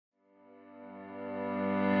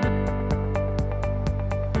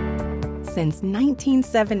Since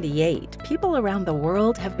 1978, people around the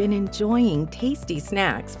world have been enjoying tasty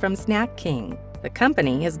snacks from Snak King. The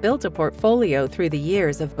company has built a portfolio through the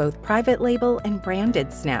years of both private label and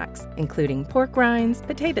branded snacks, including pork rinds,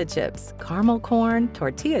 potato chips, caramel corn,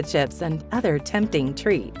 tortilla chips, and other tempting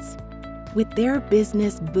treats. With their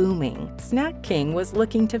business booming, Snak King was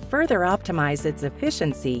looking to further optimize its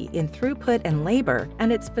efficiency in throughput and labor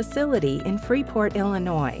and its facility in Freeport,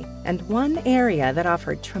 Illinois. And one area that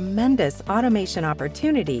offered tremendous automation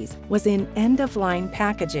opportunities was in end-of-line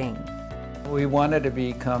packaging. We wanted to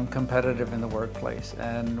become competitive in the workplace,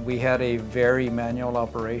 and we had a very manual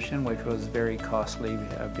operation, which was very costly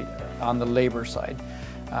on the labor side.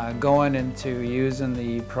 Going into using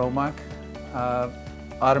the ProMach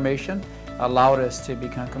automation allowed us to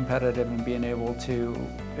become competitive and being able to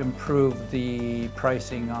improve the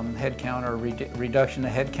pricing on headcount or reduction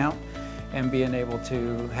of headcount, and being able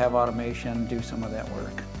to have automation do some of that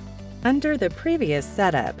work. Under the previous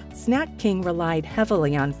setup, Snak King relied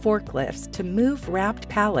heavily on forklifts to move wrapped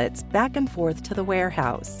pallets back and forth to the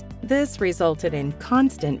warehouse. This resulted in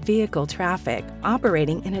constant vehicle traffic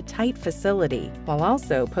operating in a tight facility, while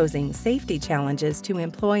also posing safety challenges to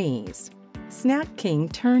employees. Snak King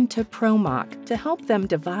turned to ProMach to help them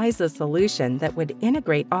devise a solution that would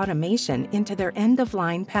integrate automation into their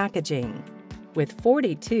end-of-line packaging. With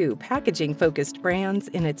 42 packaging-focused brands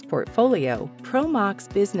in its portfolio, ProMach's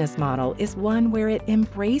business model is one where it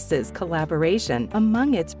embraces collaboration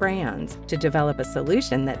among its brands to develop a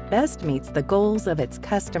solution that best meets the goals of its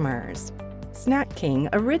customers. Snak King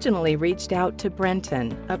originally reached out to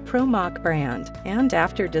Brenton, a ProMach brand, and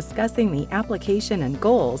after discussing the application and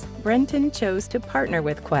goals, Brenton chose to partner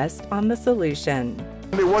with Quest on the solution.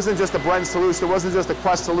 It wasn't just a Brenton solution, it wasn't just a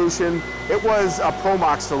Quest solution, it was a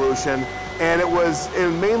ProMach solution. And it was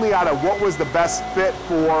mainly out of what was the best fit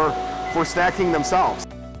for Snak King themselves.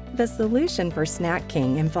 The solution for Snak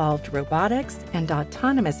King involved robotics and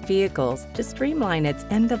autonomous vehicles to streamline its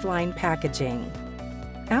end-of-line packaging.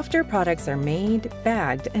 After products are made,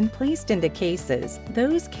 bagged, and placed into cases,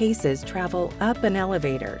 those cases travel up an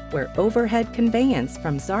elevator where overhead conveyance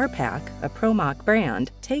from Zarpac, a ProMach brand,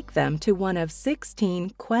 take them to one of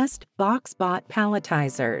 16 Quest BoxBot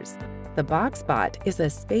palletizers. The BoxBot is a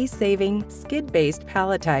space-saving, skid-based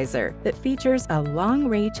palletizer that features a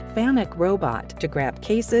long-reach FANUC robot to grab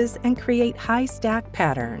cases and create high-stack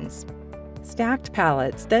patterns. Stacked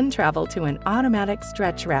pallets then travel to an automatic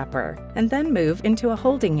stretch wrapper and then move into a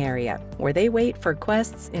holding area where they wait for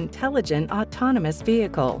Quest's Intelligent Autonomous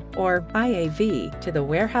Vehicle, or IAV, to the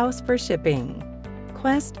warehouse for shipping.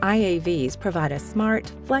 Quest IAVs provide a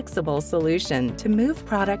smart, flexible solution to move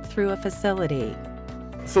product through a facility.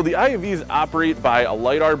 So the IAVs operate by a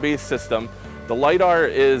LiDAR-based system. The LiDAR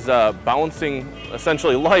is bouncing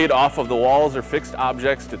essentially light off of the walls or fixed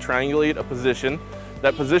objects to triangulate a position.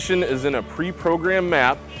 That position is in a pre-programmed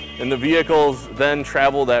map, and the vehicles then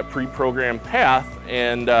travel that pre-programmed path,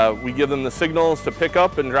 and we give them the signals to pick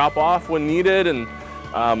up and drop off when needed. And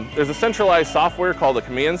there's a centralized software called a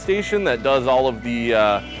command station that does all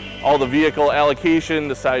the vehicle allocation,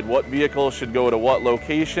 decide what vehicle should go to what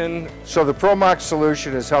location. So the ProMach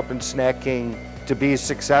solution is helping Snak King to be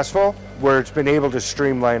successful, where it's been able to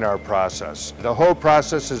streamline our process. The whole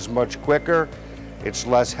process is much quicker, it's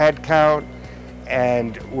less headcount,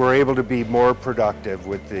 and we're able to be more productive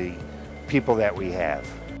with the people that we have.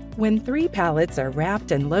 When 3 pallets are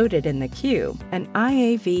wrapped and loaded in the queue, an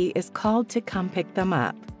IAV is called to come pick them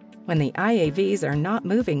up. When the IAVs are not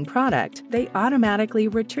moving product, they automatically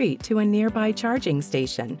retreat to a nearby charging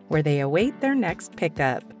station where they await their next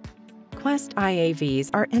pickup. Quest IAVs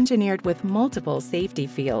are engineered with multiple safety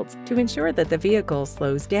fields to ensure that the vehicle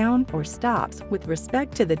slows down or stops with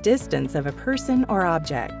respect to the distance of a person or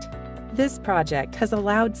object. This project has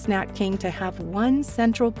allowed Snak King to have one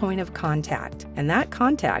central point of contact, and that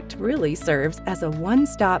contact really serves as a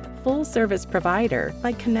one-stop, full-service provider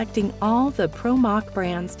by connecting all the ProMach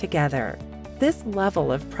brands together. This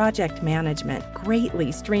level of project management greatly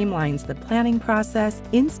streamlines the planning process,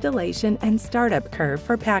 installation, and startup curve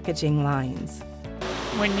for packaging lines.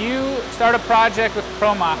 When you start a project with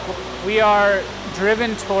ProMach, we are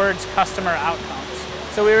driven towards customer outcomes.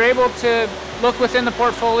 So we were able to look within the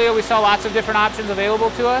portfolio. We saw lots of different options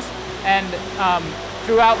available to us, and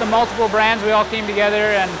throughout the multiple brands we all came together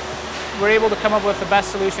and were able to come up with the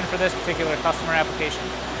best solution for this particular customer application.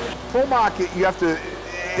 ProMach,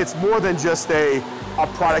 it's more than just a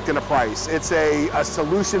product and a price. It's a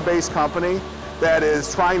solution-based company that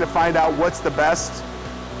is trying to find out what's the best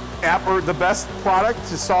app or the best product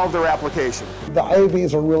to solve their application. The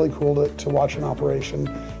IAVs are really cool to watch in operation.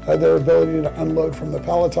 their ability to unload from the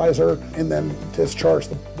palletizer and then discharge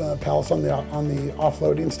the pallets on the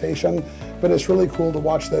offloading station. But it's really cool to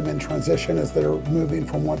watch them in transition as they're moving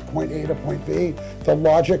from point A to point B. The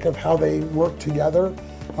logic of how they work together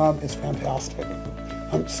is fantastic.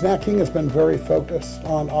 Snak King has been very focused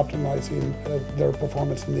on optimizing their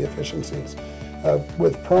performance and the efficiencies.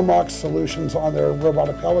 With ProMach's solutions on their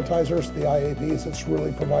robotic palletizers, the IAVs, it's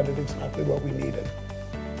really provided exactly what we needed.